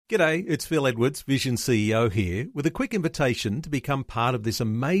G'day, it's Phil Edwards, Vision CEO here, with a quick invitation to become part of this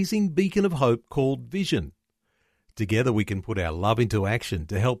amazing beacon of hope called Vision. Together we can put our love into action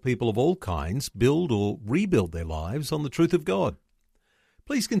to help people of all kinds build or rebuild their lives on the truth of God.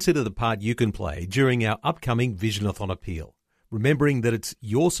 Please consider the part you can play during our upcoming Visionathon appeal, remembering that it's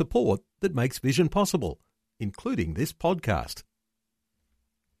your support that makes Vision possible, including this podcast.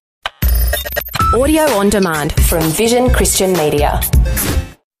 Audio on demand from Vision Christian Media.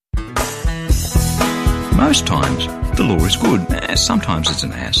 Most times, the law is good. Sometimes it's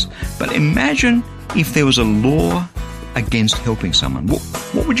an ass. But imagine if there was a law against helping someone.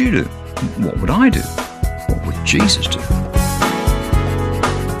 What would you do? What would I do? What would Jesus do?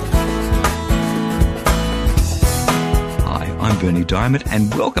 Hi, I'm Bernie Diamond,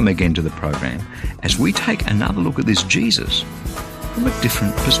 and welcome again to the program as we take another look at this Jesus from a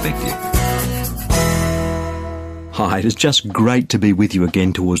different perspective. Hi, it is just great to be with you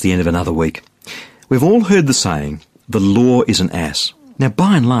again towards the end of another week. We've all heard the saying, the law is an ass. Now,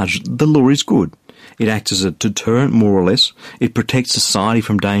 by and large, the law is good. It acts as a deterrent, more or less. It protects society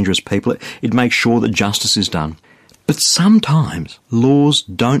from dangerous people. It makes sure that justice is done. But sometimes laws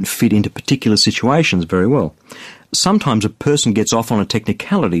don't fit into particular situations very well. Sometimes a person gets off on a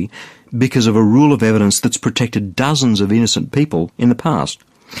technicality because of a rule of evidence that's protected dozens of innocent people in the past.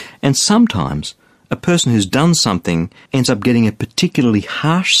 And sometimes a person who's done something ends up getting a particularly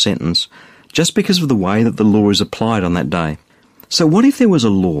harsh sentence just because of the way that the law is applied on that day. So what if there was a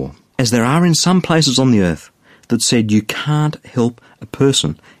law, as there are in some places on the earth, that said you can't help a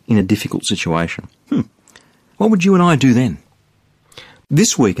person in a difficult situation? What would you and I do then?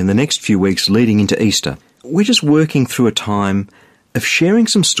 This week and the next few weeks leading into Easter, we're just working through a time of sharing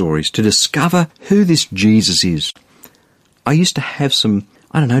some stories to discover who this Jesus is. I used to have some,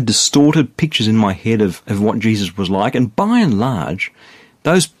 distorted pictures in my head of what Jesus was like, and by and large,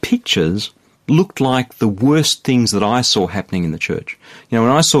 those pictures looked like the worst things that I saw happening in the church. You know,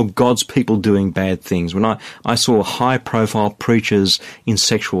 when I saw God's people doing bad things, when I saw high-profile preachers in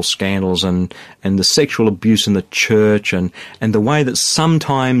sexual scandals and the sexual abuse in the church and the way that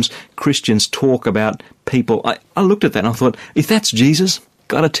sometimes Christians talk about people, I looked at that and I thought, if that's Jesus,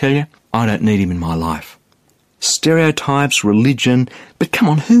 gotta tell you, I don't need him in my life. Stereotypes, religion, but come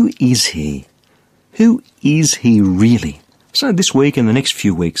on, who is he? Who is he really? So this week and the next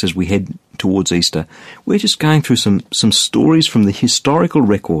few weeks as we head towards Easter, we're just going through some stories from the historical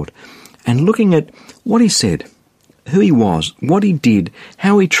record and looking at what he said, who he was, what he did,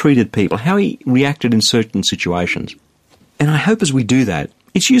 how he treated people, how he reacted in certain situations. And I hope as we do that,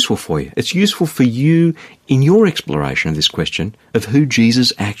 it's useful for you. It's useful for you in your exploration of this question of who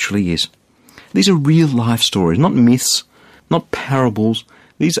Jesus actually is. These are real life stories, not myths, not parables.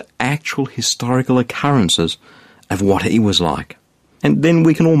 These are actual historical occurrences of what he was like. And then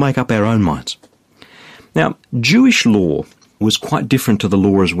we can all make up our own minds. Now, Jewish law was quite different to the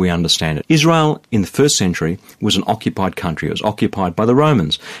law as we understand it. Israel in the first century was an occupied country. It was occupied by the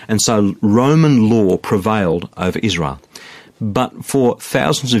Romans. And so Roman law prevailed over Israel. But for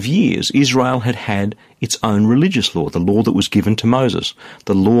thousands of years, Israel had had its own religious law, the law that was given to Moses,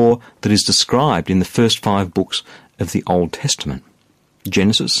 the law that is described in the first 5 books of the Old Testament: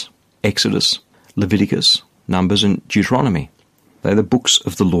 Genesis, Exodus, Leviticus, Numbers and Deuteronomy. They're the books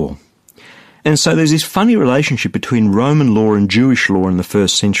of the law. And so there's this funny relationship between Roman law and Jewish law in the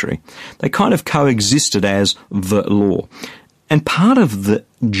first century. They kind of coexisted as the law. And part of the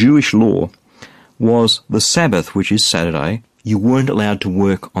Jewish law was the Sabbath, which is Saturday. You weren't allowed to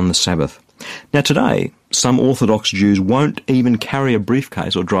work on the Sabbath. Now today, some Orthodox Jews won't even carry a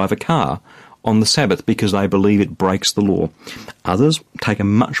briefcase or drive a car on the Sabbath because they believe it breaks the law. Others take a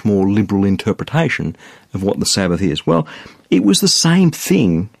much more liberal interpretation of what the Sabbath is. Well, it was the same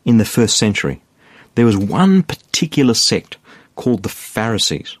thing in the first century. There was one particular sect called the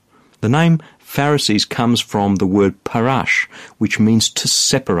Pharisees. The name Pharisees comes from the word parash, which means to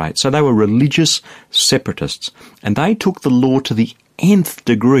separate. So they were religious separatists, and they took the law to the nth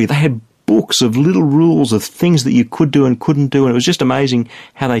degree. They had books of little rules of things that you could do and couldn't do, and it was just amazing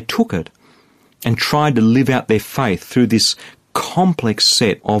how they took it and tried to live out their faith through this complex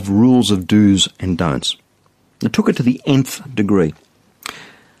set of rules of do's and don'ts. They took it to the nth degree.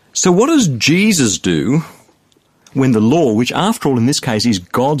 So what does Jesus do when the law, which after all in this case is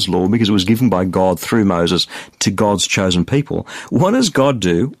God's law because it was given by God through Moses to God's chosen people, what does God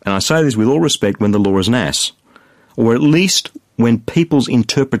do, and I say this with all respect, when the law is an ass? Or at least when people's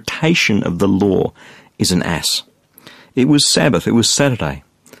interpretation of the law is an ass. It was Sabbath, it was Saturday.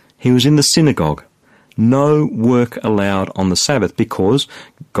 He was in the synagogue. No work allowed on the Sabbath because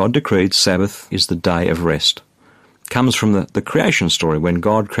God decreed Sabbath is the day of rest. comes from the creation story when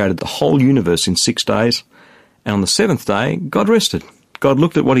God created the whole universe in 6 days, and on the seventh day, God rested. God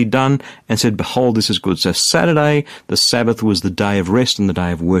looked at what he'd done and said, behold, this is good. So Saturday, the Sabbath, was the day of rest and the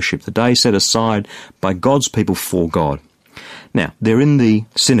day of worship, the day set aside by God's people for God. Now, they're in the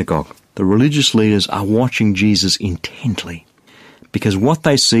synagogue. The religious leaders are watching Jesus intently because what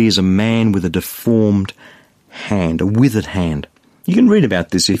they see is a man with a deformed hand, a withered hand. You can read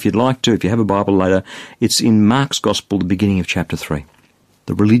about this if you'd like to, if you have a Bible later. It's in Mark's Gospel, the beginning of chapter 3.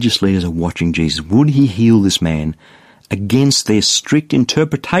 The religious leaders are watching Jesus. Would he heal this man against their strict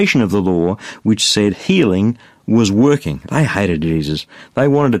interpretation of the law, which said healing was working? They hated Jesus. They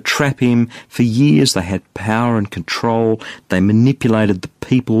wanted to trap him. For years they had power and control. They manipulated the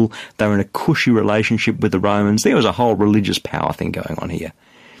people. They were in a cushy relationship with the Romans. There was a whole religious power thing going on here.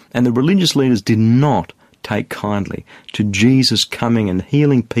 And the religious leaders did not take kindly to Jesus coming and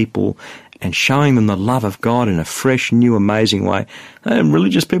healing people and showing them the love of God in a fresh, new, amazing way. And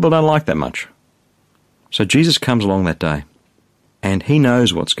religious people don't like that much. So Jesus comes along that day, and he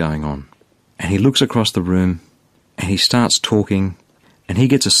knows what's going on. And he looks across the room, and he starts talking, and he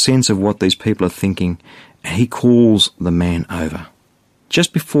gets a sense of what these people are thinking, and he calls the man over.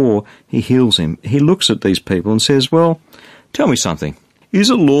 Just before he heals him, he looks at these people and says, well, tell me something. Is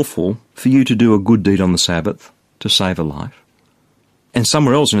it lawful for you to do a good deed on the Sabbath to save a life? And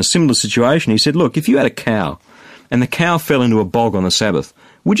somewhere else in a similar situation, he said, look, if you had a cow and the cow fell into a bog on the Sabbath,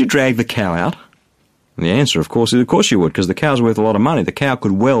 would you drag the cow out? And the answer, of course, is of course you would, because the cow's worth a lot of money. The cow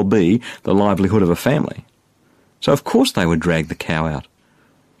could well be the livelihood of a family. So of course they would drag the cow out.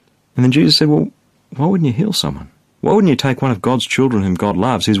 And then Jesus said, well, why wouldn't you heal someone? Why wouldn't you take one of God's children whom God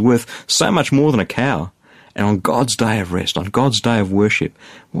loves, who's worth so much more than a cow, and on God's day of rest, on God's day of worship,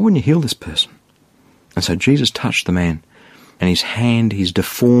 why wouldn't you heal this person? And so Jesus touched the man, and his hand, his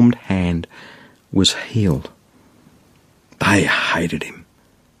deformed hand, was healed. They hated him.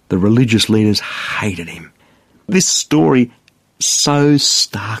 The religious leaders hated him. This story so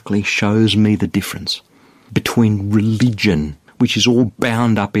starkly shows me the difference between religion, which is all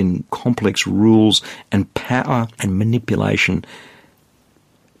bound up in complex rules and power and manipulation,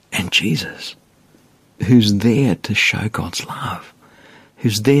 and Jesus, who's there to show God's love,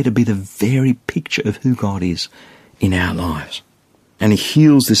 who's there to be the very picture of who God is in our lives. And he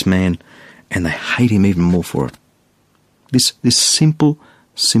heals this man, and they hate him even more for it. This simple,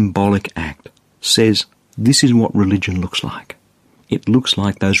 symbolic act says this is what religion looks like. It looks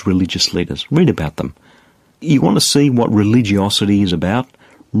like those religious leaders. Read about them. You want to see what religiosity is about?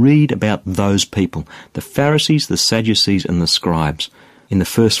 Read about those people, the Pharisees, the Sadducees, and the scribes in the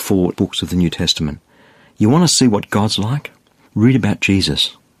first 4 books of the New Testament. You want to see what God's like? Read about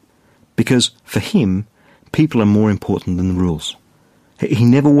Jesus. Because for him, people are more important than the rules. He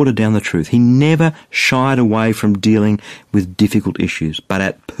never watered down the truth. He never shied away from dealing with difficult issues. But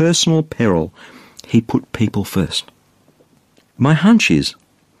at personal peril, he put people first. My hunch is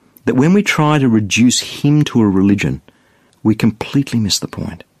that when we try to reduce him to a religion, we completely miss the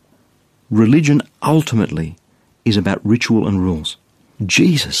point. Religion ultimately is about ritual and rules.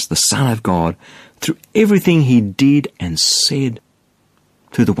 Jesus, the Son of God, through everything he did and said,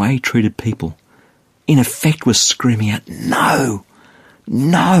 through the way he treated people, in effect was screaming out,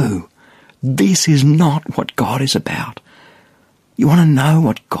 no, this is not what God is about. You want to know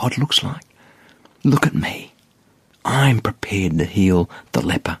what God looks like? Look at me. I'm prepared to heal the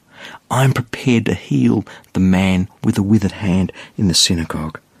leper. I'm prepared to heal the man with the withered hand in the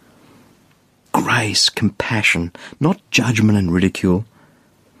synagogue. Grace, compassion, not judgment and ridicule.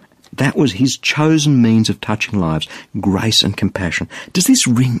 That was his chosen means of touching lives, grace and compassion. Does this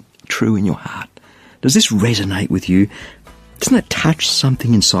ring true in your heart? Does this resonate with you? Doesn't it touch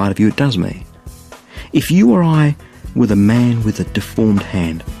something inside of you? It does me. If you or I were the man with a deformed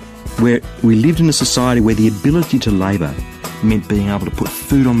hand, where we lived in a society where the ability to labour meant being able to put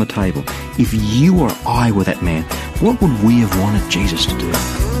food on the table, if you or I were that man, what would we have wanted Jesus to do?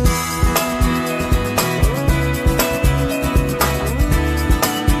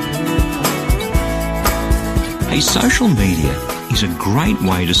 Hey, social media is a great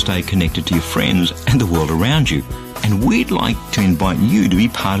way to stay connected to your friends and the world around you, and we'd like to invite you to be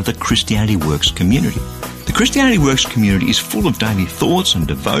part of the Christianity Works community. The Christianity Works community is full of daily thoughts and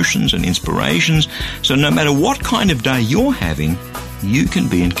devotions and inspirations, so no matter what kind of day you're having, you can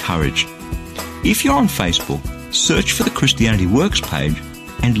be encouraged. If you're on Facebook, search for the Christianity Works page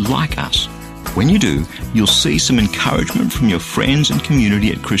and like us. When you do, you'll see some encouragement from your friends and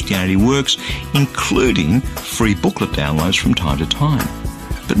community at Christianity Works, including free booklet downloads from time to time.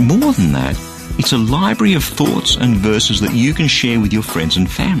 But more than that, it's a library of thoughts and verses that you can share with your friends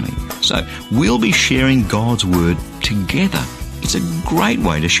and family. So we'll be sharing God's Word together, it's a great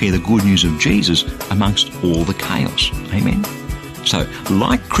way to share the good news of Jesus amongst all the chaos. Amen? So,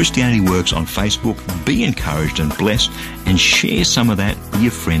 like Christianity Works on Facebook, be encouraged and blessed, and share some of that with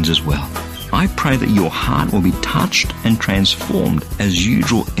your friends as well. I pray that your heart will be touched and transformed as you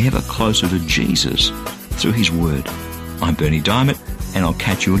draw ever closer to Jesus through His Word. I'm Bernie Diamond, and I'll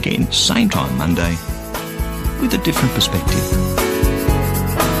catch you again same time Monday with a different perspective.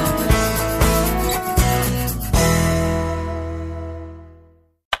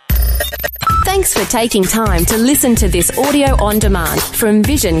 Thanks for taking time to listen to this audio on demand from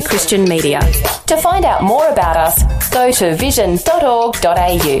Vision Christian Media. To find out more about us, go to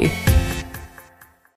vision.org.au.